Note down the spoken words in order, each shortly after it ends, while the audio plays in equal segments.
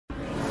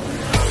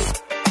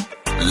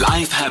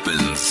Life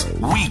happens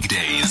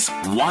weekdays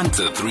 1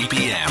 to 3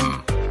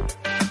 p.m.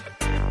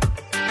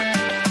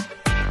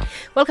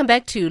 Welcome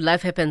back to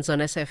Life Happens on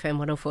SFM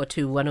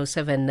 104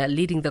 107,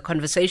 leading the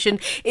conversation.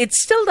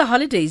 It's still the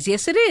holidays.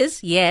 Yes, it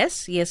is.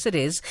 Yes, it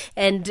is.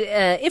 And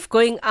if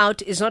going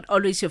out is not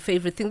always your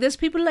favorite thing, there's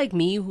people like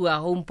me who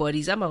are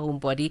homebodies. I'm a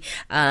homebody.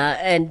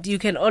 And you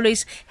can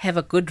always have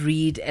a good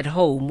read at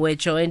home. We're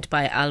joined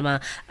by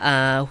Alma,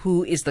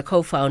 who is the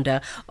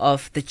co-founder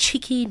of the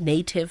Cheeky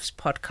Natives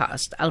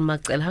podcast. Alma,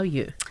 how are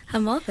you?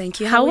 I'm well, thank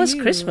you. How was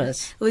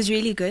Christmas? It was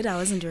really good. I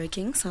wasn't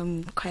working, so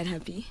I'm quite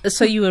happy.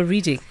 So you were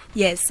reading?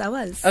 Yes, I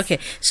was. Okay,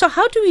 so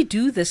how do we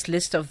do this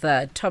list of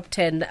the top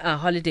 10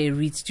 holiday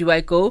reads?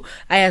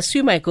 I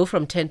assume I go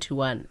from 10 to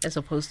 1 as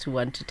opposed to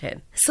 1 to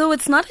 10. So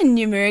it's not in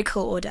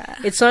numerical order.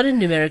 It's not in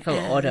numerical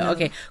order, no.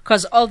 Okay,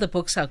 because all the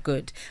books are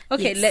good.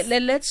 Okay, Yes.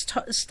 let's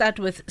start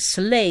with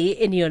Cele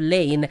in Your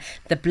Lane,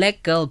 The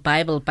Black Girl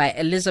Bible by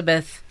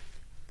Elizabeth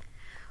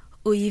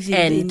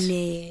and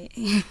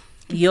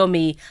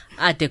Yomi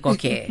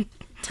Adegoke.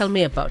 Tell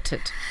me about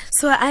it.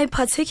 So I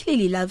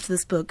particularly loved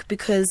this book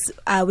because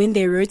when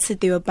they wrote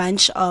it, they were a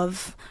bunch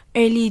of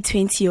early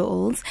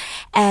 20-year-olds.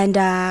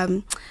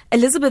 And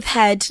Elizabeth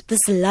had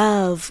this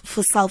love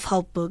for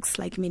self-help books,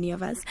 like many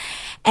of us.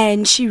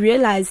 And she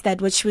realized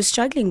that what she was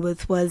struggling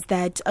with was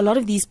that a lot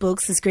of these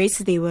books, as great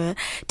as they were,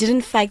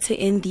 didn't factor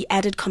in the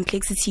added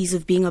complexities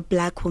of being a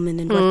black woman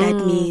and what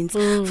that means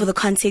for the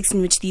context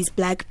in which these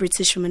black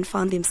British women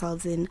found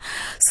themselves in.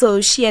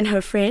 So she and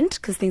her friend,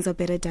 because things are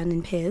better done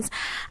in pairs,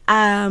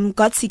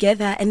 got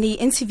together and they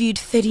interviewed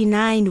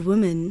 39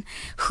 women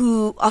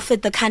who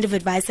offered the kind of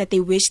advice that they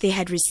wish they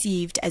had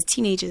received as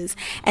teenagers.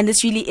 And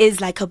this really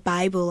is like a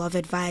Bible of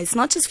advice,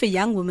 not just for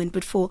young women,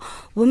 but for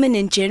women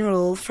in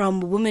general, from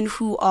women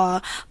who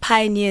are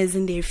pioneers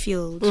in their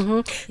field.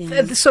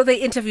 Yeah. So they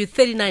interviewed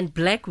 39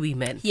 black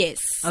women? Yes.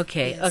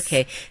 Okay, Yes.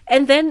 okay.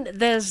 And then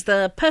there's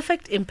The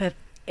Perfect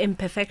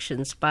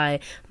Imperfections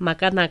by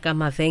Makanaka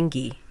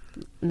Mavengi.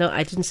 No,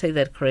 I didn't say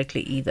that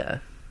correctly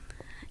either.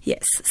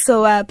 Yes.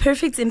 So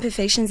Perfect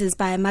Imperfections is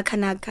by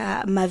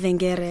Makanaka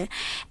Mavengere.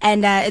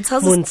 And it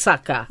tells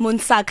Munsaka,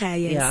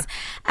 yes.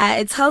 Yeah.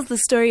 It tells the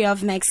story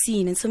of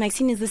Maxine. And so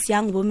Maxine is this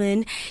young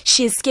woman.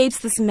 She escapes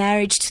this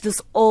marriage to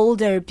this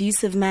older,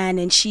 abusive man,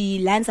 and she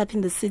lands up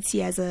in the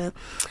city as a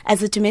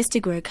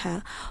domestic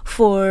worker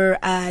for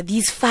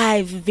these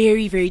 5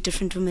 very, very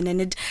different women.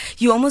 And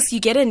you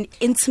get an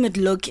intimate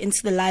look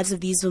into the lives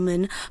of these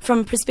women from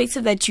a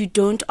perspective that you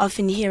don't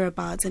often hear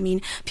about. I mean,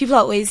 people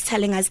are always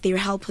telling us their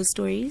helper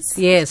stories.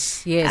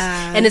 Yes.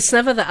 And it's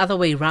never the other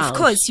way around. Of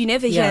course, you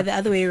never hear the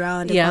other way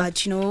around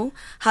about,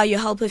 how your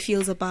helper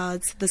feels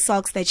about the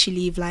socks that you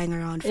leave lying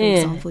around, for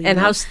example. And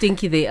how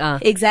stinky they are.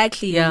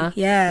 Exactly. Yeah.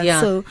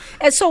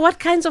 So what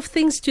kinds of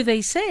things do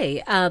they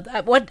say?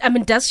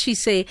 Does she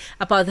say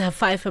about her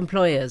 5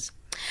 employers?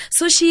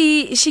 So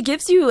she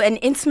gives you an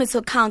intimate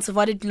account of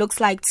what it looks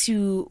like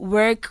to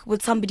work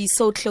with somebody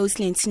so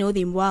closely and to know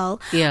them well,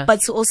 but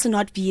to also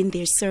not be in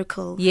their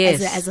circle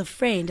as a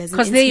friend, as an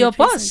because they're your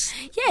person. boss.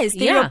 Yes,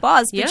 they're your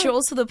boss, but you're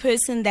also the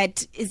person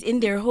that is in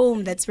their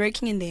home, that's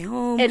working in their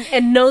home.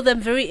 And know them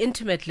very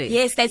intimately.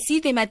 Yes, that see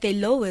them at their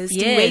lowest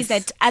in ways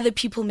that other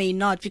people may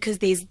not, because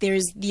there's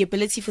the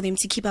ability for them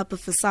to keep up a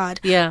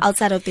facade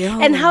outside of their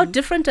home. And how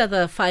different are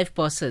the 5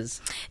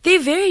 bosses? They're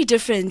very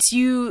different.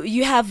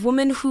 You have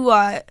women who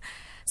are,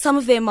 some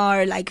of them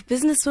are like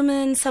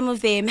businesswomen, some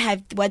of them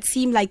have what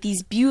seem like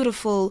these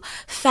beautiful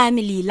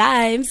family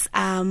lives.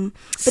 But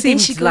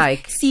seems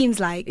like.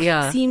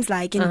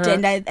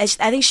 And I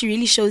think she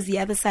really shows the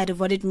other side of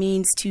what it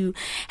means to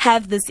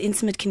have this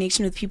intimate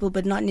connection with people,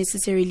 but not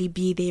necessarily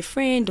be their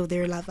friend or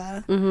their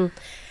lover. Mm-hmm.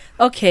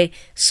 Okay,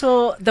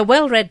 so the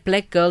well-read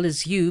black girl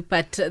is you,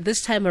 but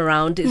this time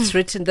around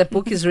the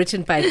book is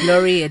written by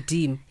Gloria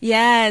Deem.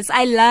 Yes,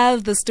 I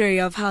love the story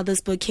of how this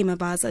book came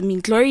about. I mean,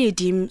 Gloria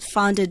Deem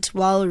founded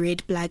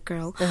Well-Read Black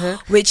Girl,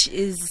 which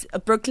is a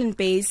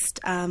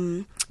Brooklyn-based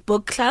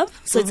book club.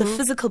 So it's a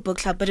physical book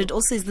club, but it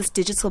also is this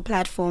digital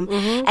platform,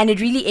 and it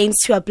really aims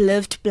to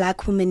uplift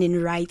black women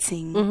in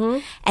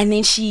writing. And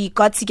then she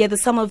got together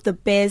some of the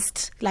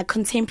best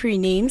contemporary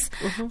names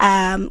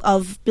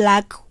of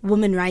black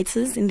women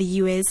writers in the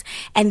US,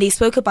 and they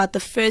spoke about the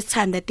first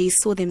time that they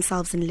saw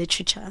themselves in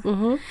literature.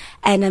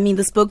 And I mean,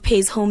 this book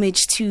pays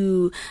homage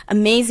to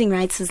amazing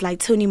writers like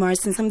Toni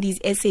Morrison. Some of these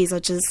essays are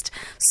just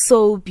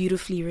so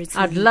beautifully written.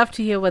 I'd love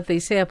to hear what they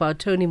say about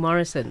Toni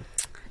Morrison.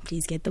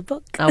 Please get the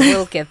book. I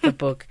will get the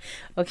book.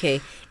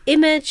 Okay.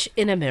 Image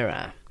in a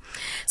Mirror.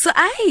 So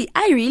I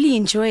really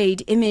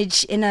enjoyed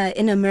Image in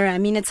a Mirror. I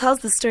mean, it tells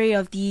the story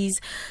of these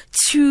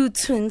 2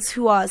 twins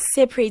who are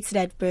separated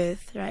at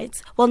birth, right?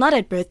 Well, not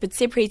at birth, but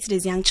separated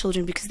as young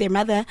children because their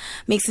mother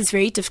makes this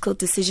very difficult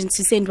decision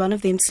to send one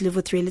of them to live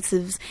with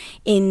relatives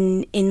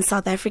in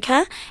South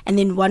Africa, and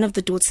then one of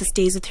the daughters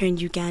stays with her in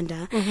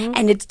Uganda.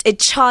 And it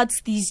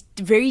charts these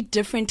very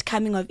different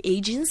coming of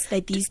ages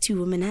that these 2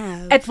 women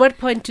have. At what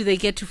point do they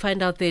get to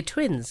find out they're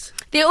twins?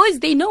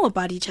 They know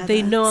about each other.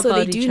 They know so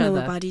about they do each know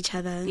other. about each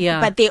other. Yeah.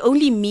 But they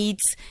only meet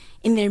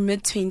in their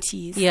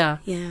mid-20s. Yeah.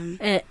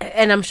 Yeah.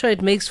 And I'm sure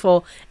it makes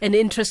for an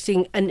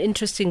interesting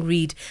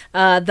read.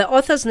 The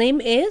author's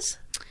name is?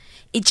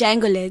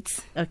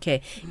 Ijangolet.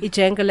 Okay.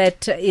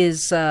 Ijangolet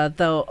is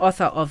the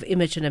author of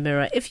Image in a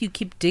Mirror. If you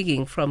keep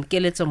digging, from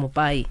Keletso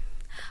Mopai.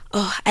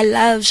 Oh, I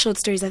love short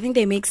stories. I think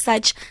they make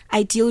such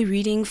ideal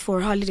reading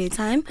for holiday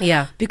time.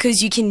 Yeah.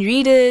 Because you can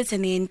read it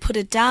and then put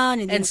it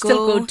down and then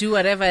still go do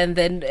whatever and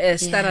then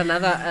start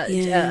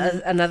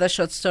another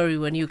short story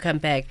when you come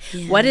back.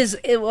 Yeah.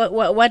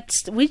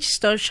 Which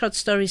short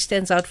story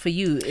stands out for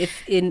you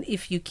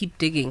if you keep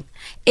digging?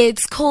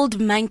 It's called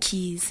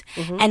Monkeys,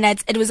 and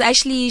it was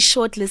actually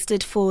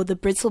shortlisted for the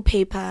Brittle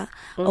Paper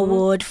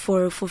Award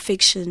for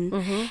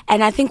fiction.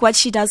 And I think what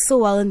she does so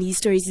well in these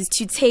stories is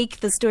to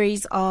take the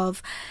stories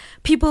of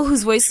people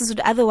whose voices would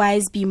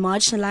otherwise be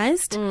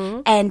marginalized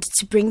and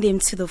to bring them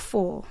to the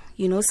fore.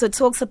 So it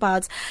talks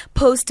about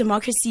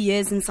post-democracy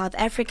years in South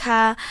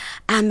Africa,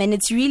 and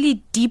it's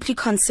really deeply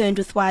concerned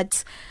with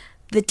what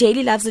the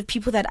daily lives of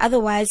people that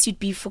otherwise you'd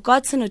be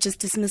forgotten or just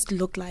dismissed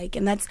look like.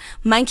 And that's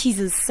Monkeys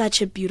is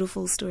such a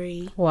beautiful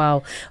story.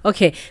 Wow.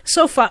 Okay.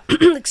 So far,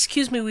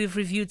 excuse me, we've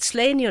reviewed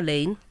Slay in Your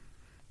Lane,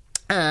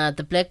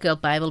 The Black Girl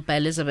Bible by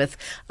Elizabeth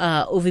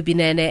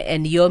Uvibinene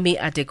and Yomi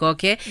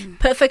Adegoke,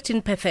 Perfect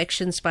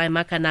Imperfections by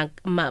Makanaka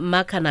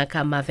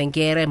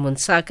Mavengere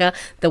Munsaka,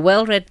 The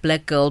Well-Read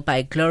Black Girl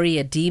by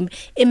Gloria Deem,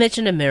 Image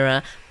in a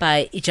Mirror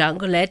by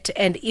Ijangolet,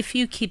 and If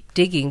You Keep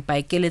Digging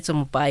by Keletso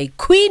Mopai.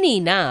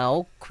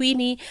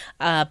 Queenie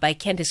by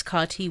Candice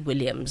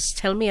Carty-Williams.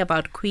 Tell me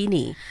about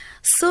Queenie.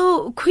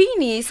 So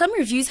Queenie, some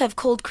reviews have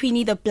called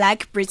Queenie the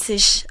Black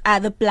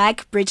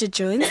Bridget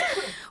Jones,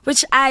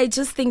 which I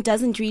just think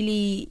doesn't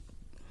really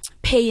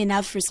pay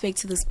enough respect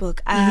to this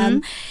book.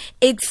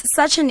 It's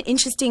such an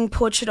interesting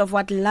portrait of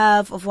what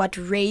love, of what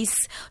race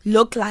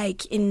look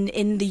like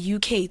in the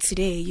UK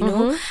today, you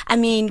know? I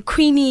mean,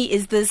 Queenie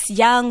is this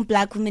young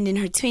black woman in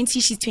her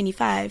 20s. She's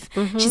 25.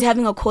 She's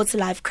having a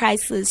quarter-life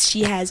crisis.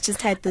 She has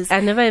just had this... I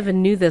never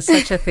even knew there's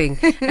such a thing,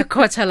 a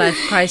quarter-life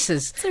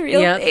crisis. It's a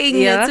real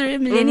thing. Yeah.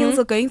 It's millennials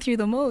are going through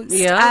the most.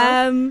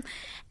 Yeah.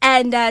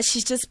 And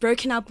she's just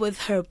broken up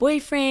with her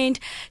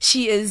boyfriend.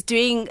 She is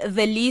doing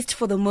the least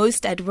for the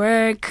most at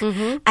work.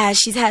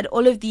 She's had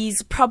all of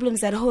these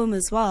problems at home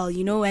as well,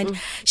 And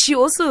she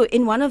also,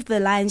 in one of the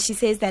lines, she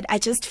says that I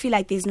just feel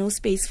like there's no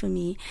space for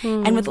me.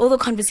 And with all the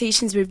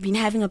conversations we've been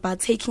having about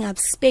taking up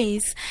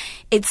space,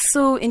 it's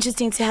so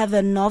interesting to have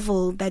a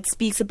novel that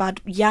speaks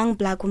about young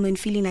black women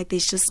feeling like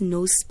there's just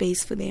no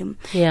space for them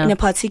in a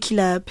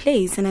particular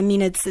place. And I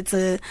mean, it's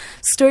a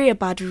story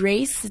about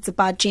race. It's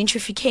about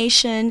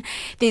gentrification.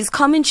 There's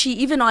commentary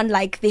even on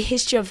like the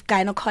history of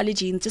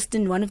gynecology, and just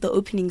in one of the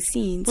opening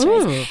scenes,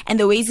 right? And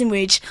the ways in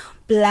which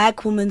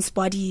black women's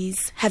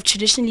bodies have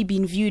traditionally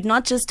been viewed,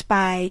 not just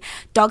by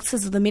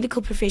doctors of the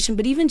medical profession,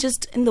 but even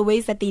just in the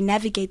ways that they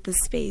navigate the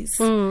space.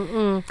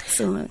 So,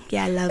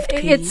 yeah, I love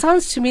Queenie. It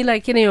sounds to me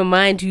like in your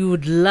mind you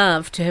would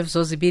love to have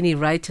Zozibini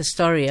write a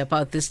story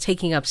about this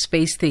taking up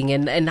space thing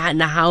and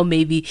how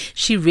maybe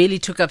she really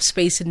took up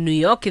space in New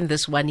York in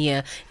this 1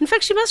 year. In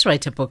fact, she must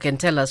write a book and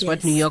tell us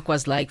what New York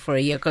was like for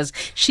a year, because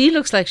she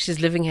looks like she's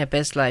living her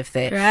best life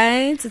there.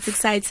 Right? It's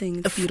exciting.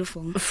 It's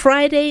beautiful.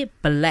 Friday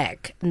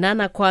Black,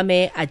 Nana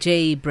Kwame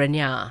Ajay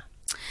Brenya.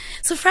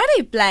 So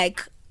Friday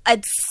Black,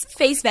 at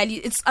face value,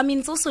 it's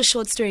also a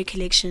short story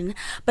collection,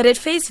 but at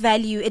face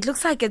value, it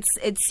looks like it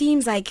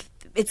seems like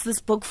it's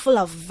this book full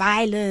of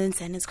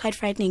violence and it's quite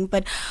frightening.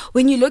 But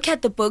when you look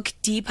at the book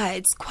deeper,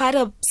 it's quite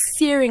a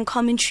searing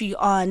commentary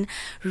on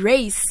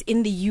race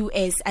in the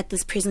US at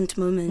this present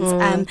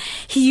moment.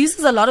 He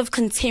uses a lot of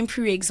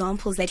contemporary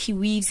examples that he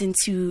weaves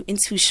into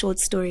short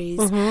stories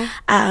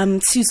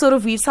to sort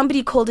of weave.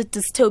 Somebody called it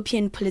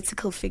dystopian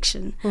political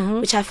fiction,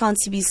 which I found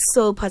to be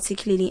so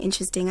particularly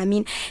interesting. I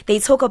mean, they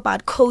talk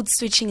about code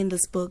switching in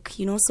this book,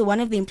 so one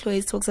of the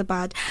employees talks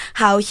about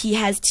how he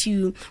has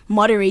to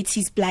moderate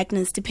his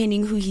blackness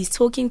depending who he's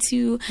talking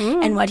to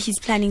and what he's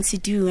planning to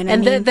do.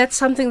 And that's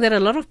something that a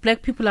lot of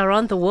black people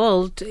around the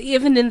world,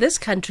 even in this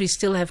country,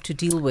 still have to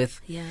deal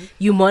with.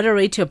 You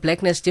moderate your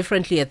blackness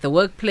differently at the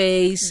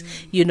workplace,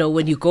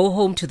 when you go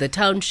home to the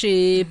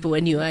township,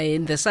 when you are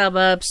in the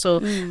suburbs.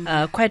 So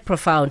quite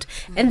profound.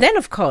 And then,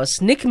 of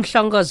course, Nick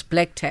Mhlongo's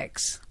Black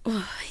Tax.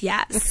 Oh,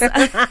 yes.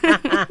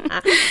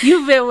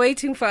 You've been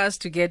waiting for us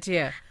to get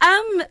here.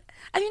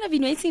 I've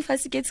been waiting for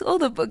us to get to all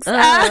the books.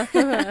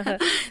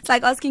 It's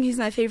like asking who's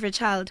my favorite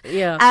child.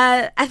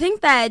 I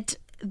think that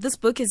this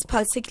book is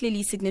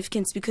particularly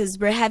significant because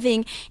we're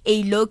having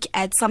a look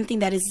at something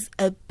that is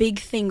a big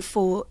thing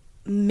for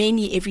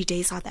many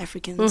everyday South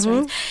Africans,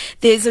 right?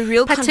 There's a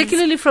real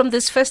particularly from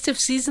this festive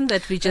season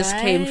that we just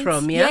came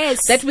from,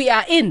 that we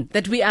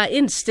are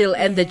in still,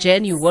 and the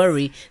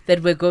January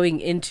that we're going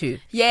into.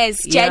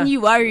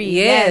 January.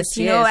 Yes.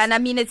 And I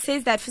mean, it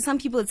says that for some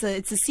people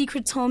it's a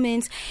secret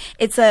torment,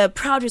 it's a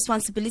proud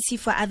responsibility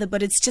for other,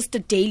 but it's just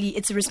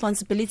it's a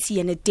responsibility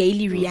and a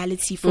daily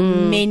reality for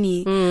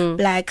many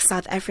black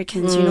South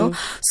Africans,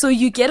 so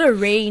you get a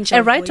range a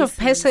of rite voices. of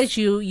passage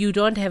you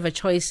don't have a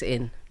choice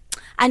in.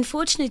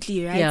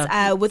 unfortunately, right,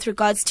 Yeah. with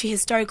regards to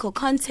historical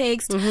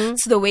context, to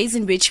the ways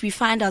in which we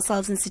find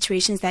ourselves in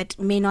situations that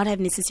may not have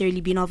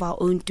necessarily been of our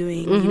own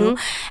doing, you know.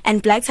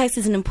 And black tax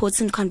is an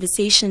important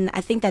conversation.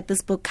 I think that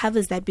this book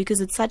covers that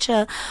because it's such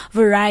a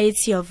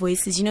variety of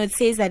voices. You know, it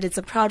says that it's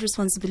a proud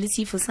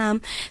responsibility for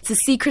some, it's a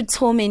secret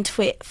torment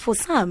for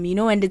some, you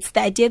know, and it's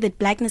the idea that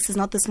blackness is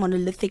not this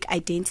monolithic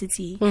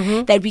identity,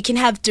 that we can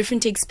have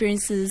different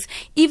experiences,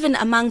 even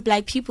among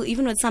black people,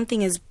 even with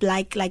something as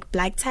black, like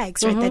black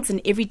tax, right? That's an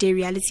everyday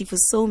reality for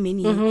so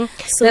many.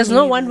 So There's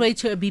no many one of us. way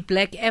to be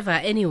black ever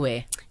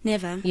anywhere.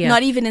 Never. Yeah.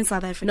 Not even in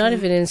South Africa. Not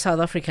even in South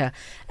Africa.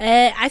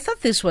 I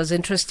thought this was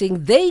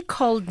interesting. They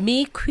Called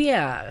Me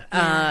Queer,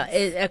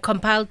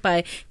 compiled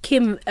by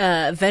Kim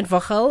Van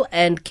Vochel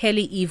and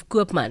Kelly Eve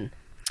Koopman.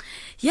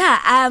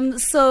 Yeah,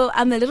 so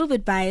I'm a little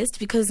bit biased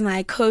because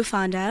my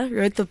co-founder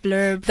wrote the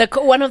blurb.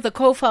 One of the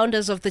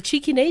co-founders of the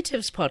Cheeky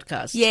Natives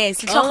podcast.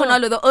 Yes,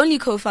 Tlhogonolo, the only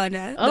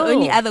co-founder, the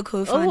only other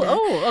co-founder.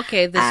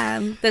 Okay.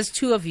 There's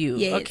two of you.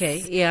 Yes.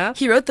 Okay, yeah.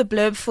 He wrote the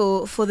blurb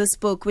for this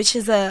book, which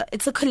is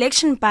it's a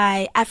collection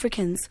by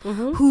Africans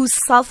who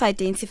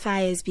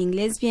self-identify as being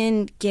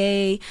lesbian,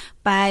 gay,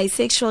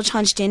 bisexual,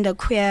 transgender,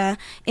 queer,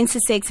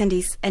 intersex,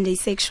 and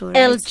asexual. Right?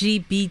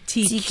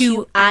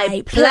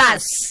 LGBTQI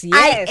plus.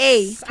 Yes.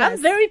 IA plus.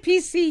 I'm very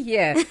PC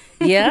here.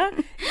 Yeah.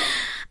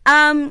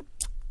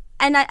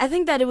 And I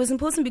think that it was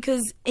important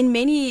because in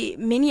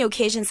many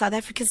occasions, South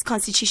Africa's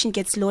constitution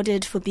gets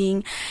lauded for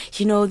being,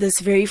 you know, this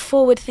very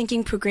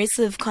forward-thinking,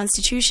 progressive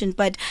constitution.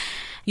 But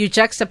you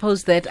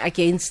juxtapose that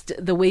against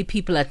the way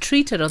people are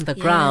treated on the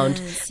ground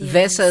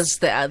versus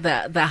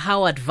the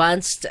how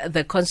advanced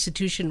the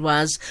Constitution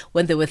was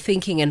when they were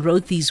thinking and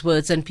wrote these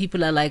words, and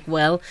people are like,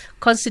 well,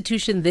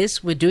 Constitution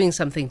this, we're doing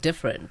something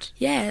different.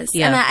 Yes,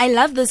 Yeah. and I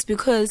love this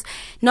because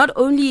not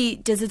only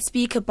does it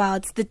speak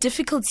about the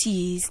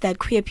difficulties that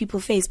queer people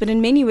face, but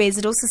in many ways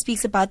it also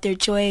speaks about their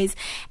joys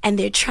and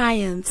their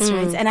triumphs,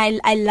 right? And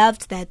I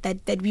loved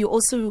that we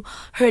also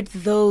heard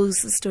those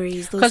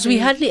stories. Because we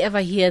hardly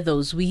ever hear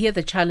those. We hear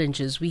the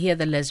challenges, we hear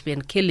the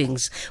lesbian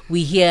killings,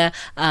 we hear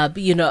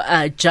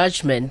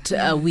judgment,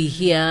 we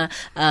hear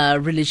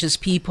religious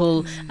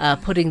people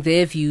putting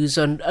their views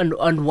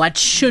on what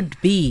should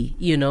be,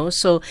 you know.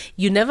 So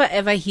you never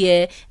ever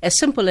hear a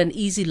simple and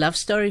easy love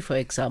story, for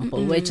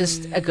example, where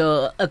just a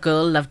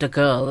girl loved a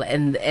girl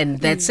and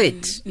that's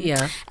it.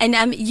 Yeah.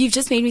 And you've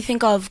just made me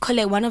think of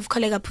one of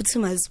Kollega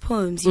Putsuma's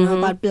poems, you know,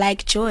 about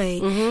black joy.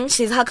 She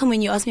says, how come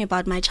when you ask me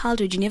about my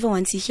childhood, you never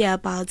want to hear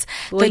about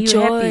the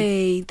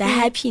joy, the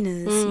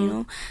happiness, you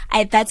know?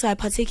 That's why I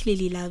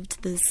particularly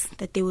loved this,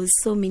 that there was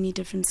so many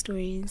different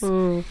stories.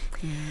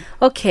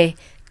 Okay.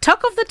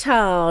 Talk of the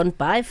Town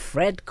by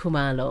Fred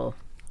Khumalo.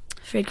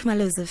 Fred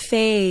Khumalo is a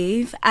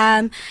fave.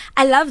 I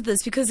love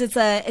this because it's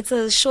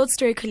a short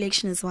story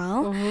collection as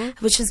well,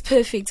 which is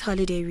perfect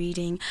holiday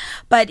reading.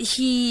 But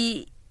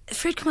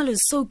Fred Khumalo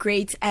is so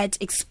great at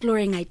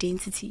exploring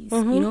identities,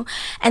 you know,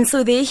 and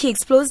so there he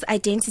explores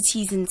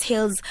identities and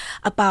tales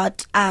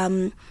about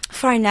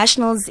foreign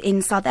nationals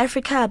in South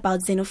Africa, about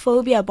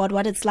xenophobia, about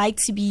what it's like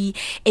to be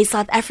a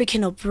South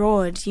African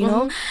abroad, you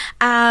know,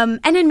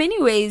 and in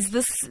many ways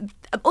this.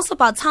 Also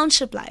about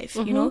township life,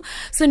 you know.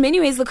 So in many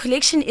ways, the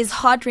collection is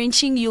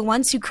heart-wrenching. You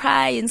want to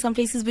cry in some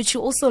places, but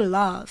you also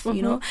laugh,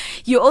 you know.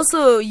 He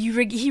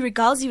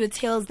regales you with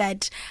tales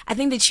that I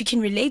think that you can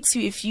relate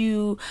to if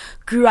you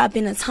grew up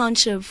in a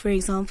township, for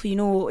example, you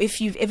know, or if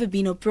you've ever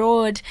been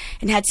abroad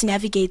and had to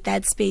navigate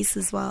that space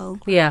as well.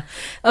 Yeah.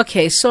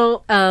 Okay.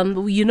 So,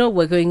 you know,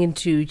 we're going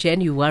into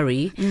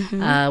January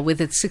with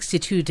its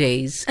 62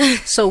 days.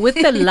 So with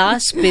the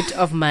last bit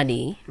of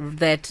money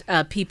that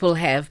people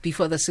have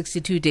before the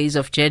 62 days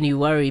of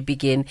January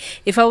begin,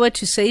 if I were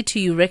to say to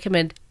you,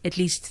 recommend at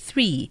least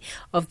 3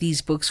 of these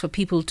books for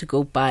people to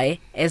go buy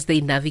as they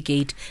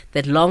navigate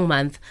that long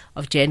month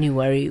of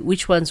January,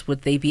 which ones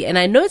would they be? And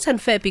I know it's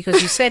unfair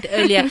because you said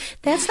earlier,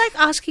 that's like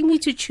asking me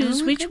to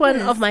choose which one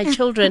of my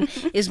children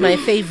is my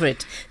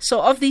favorite.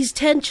 So of these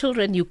 10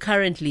 children you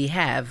currently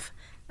have,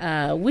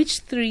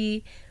 which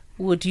 3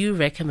 would you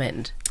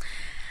recommend?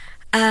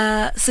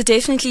 So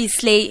definitely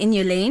Slay in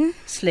Your Lane.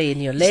 Slay in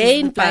Your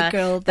Lane. The Black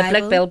Girl The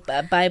Bible. Black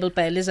Girl Bible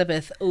by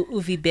Elizabeth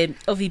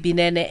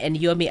Ovibinene and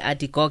Yomi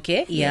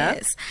Adigoke. Yeah.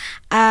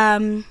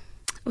 Yes.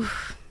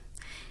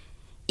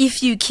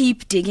 If You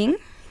Keep Digging.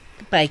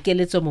 By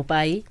Keletso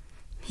Mopai.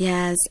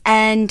 Yes.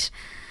 And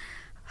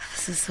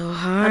this is so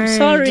hard. I'm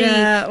sorry.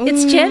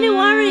 It's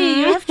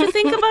January. You have to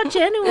think about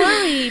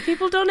January.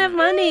 People don't have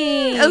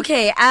money.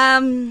 Okay.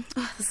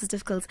 This is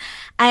difficult.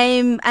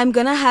 I'm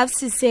gonna have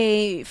to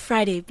say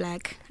Friday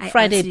Black. I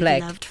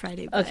absolutely loved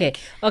Friday Black.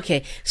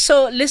 Okay.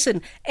 So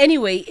listen.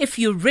 Anyway, if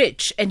you're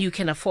rich and you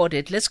can afford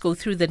it, let's go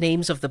through the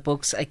names of the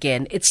books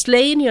again. It's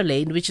Slay in Your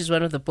Lane, which is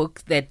one of the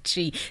books that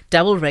she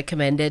double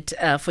recommended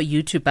for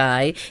you to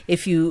buy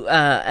if you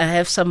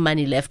have some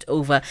money left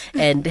over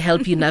and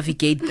help you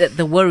navigate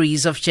the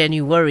worries of January. When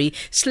You Worry.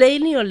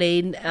 Slaney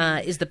Olane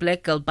is The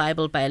Black Girl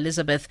Bible by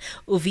Elizabeth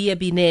Uvia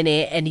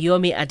Binene and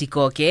Yomi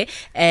Adigoke.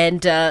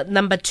 And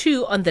number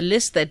 2 on the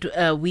list that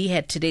we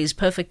had today is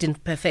Perfect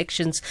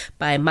Imperfections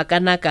by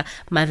Makanaka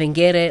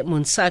Mavengere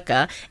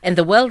Munsaka, and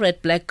The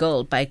Well-Read Black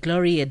Girl by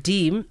Gloria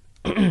Deem.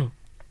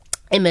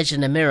 Image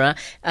in a Mirror,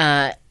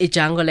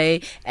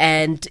 Ijangole,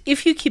 and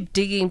If You Keep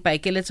Digging by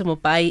Keletso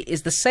Mopai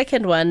is the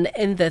second one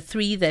in the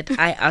 3 that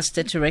I asked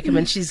her to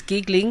recommend. She's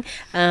giggling,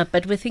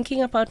 but we're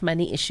thinking about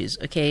money issues,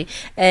 okay?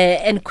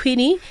 And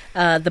Queenie,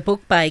 the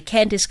book by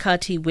Candice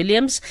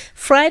Carty-Williams.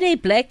 Friday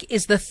Black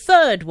is the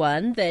third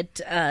one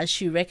that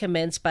she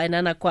recommends by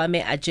Nana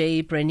Kwame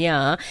Ajay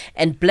Brenya,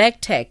 and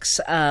Black Text,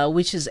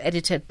 which is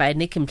edited by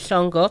Nick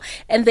Mhlongo,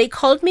 and They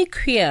Called Me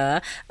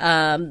Queer,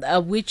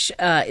 which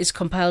is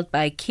compiled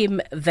by Kim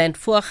Van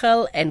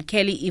Voorgel and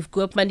Kelly Eve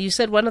Goopman. You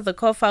said one of the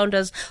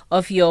co-founders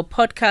of your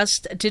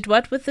podcast did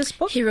what with this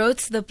book? He wrote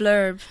the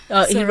blurb.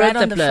 Oh, so he right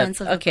wrote on the the blurb. front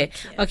of Okay, the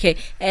book, yeah. okay.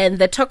 And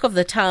The Talk of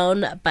the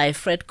Town by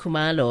Fred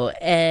Kumalo.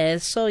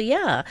 So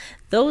yeah,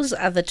 those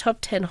are the top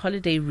 10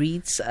 holiday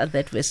reads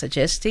that we're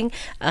suggesting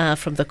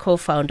from the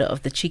co-founder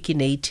of the Cheeky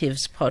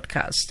Natives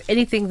podcast.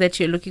 Anything that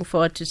you're looking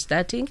forward to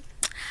starting?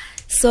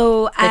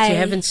 So That you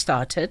haven't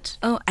started?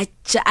 Oh,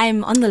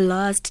 I'm on the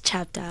last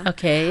chapter.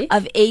 Okay.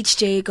 Of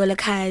H.J.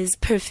 Golakai's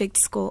perfect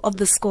score of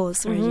the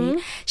scores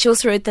already. She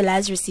also wrote The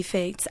Lazarus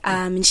Effect,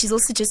 and she's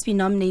also just been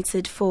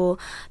nominated for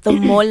the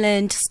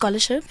Moreland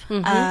Scholarship,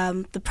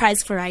 the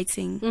prize for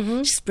writing.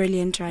 She's a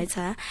brilliant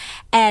writer,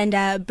 and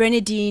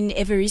Bernadine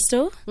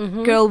Evaristo,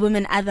 Girl,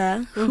 Woman,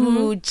 Other,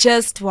 who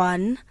just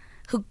won,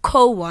 who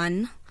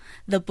co-won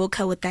the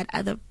Booker with that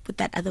other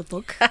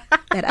book,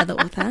 that other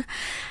author.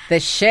 The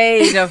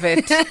shade of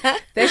it.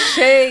 The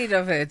shade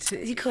of it.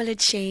 You call it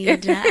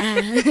shade.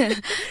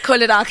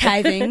 Call it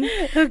archiving.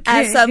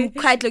 Okay. So I'm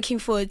quite looking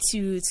forward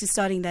to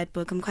starting that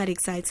book. I'm quite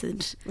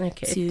excited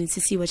to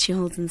see what she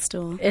holds in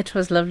store. It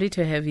was lovely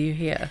to have you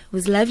here. It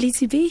was lovely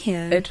to be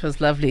here. It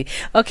was lovely.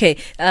 Okay,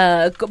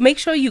 make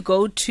sure you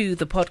go to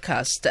the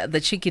podcast,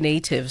 The Cheeky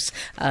Natives,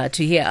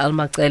 to hear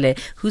Alma Cele,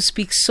 who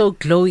speaks so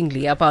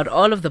glowingly about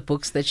all of the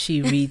books that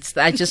she reads.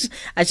 I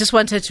just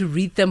want her to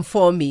read them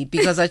for me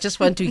because I just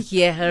want to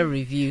hear her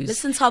reviews.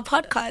 Listen to our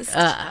podcast.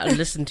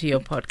 Listen to your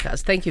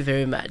podcast. Thank you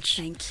very much.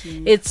 Thank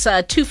you. It's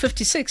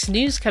 2:56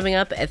 news coming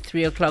up at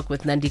 3 o'clock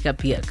with Nandika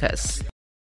Piakas.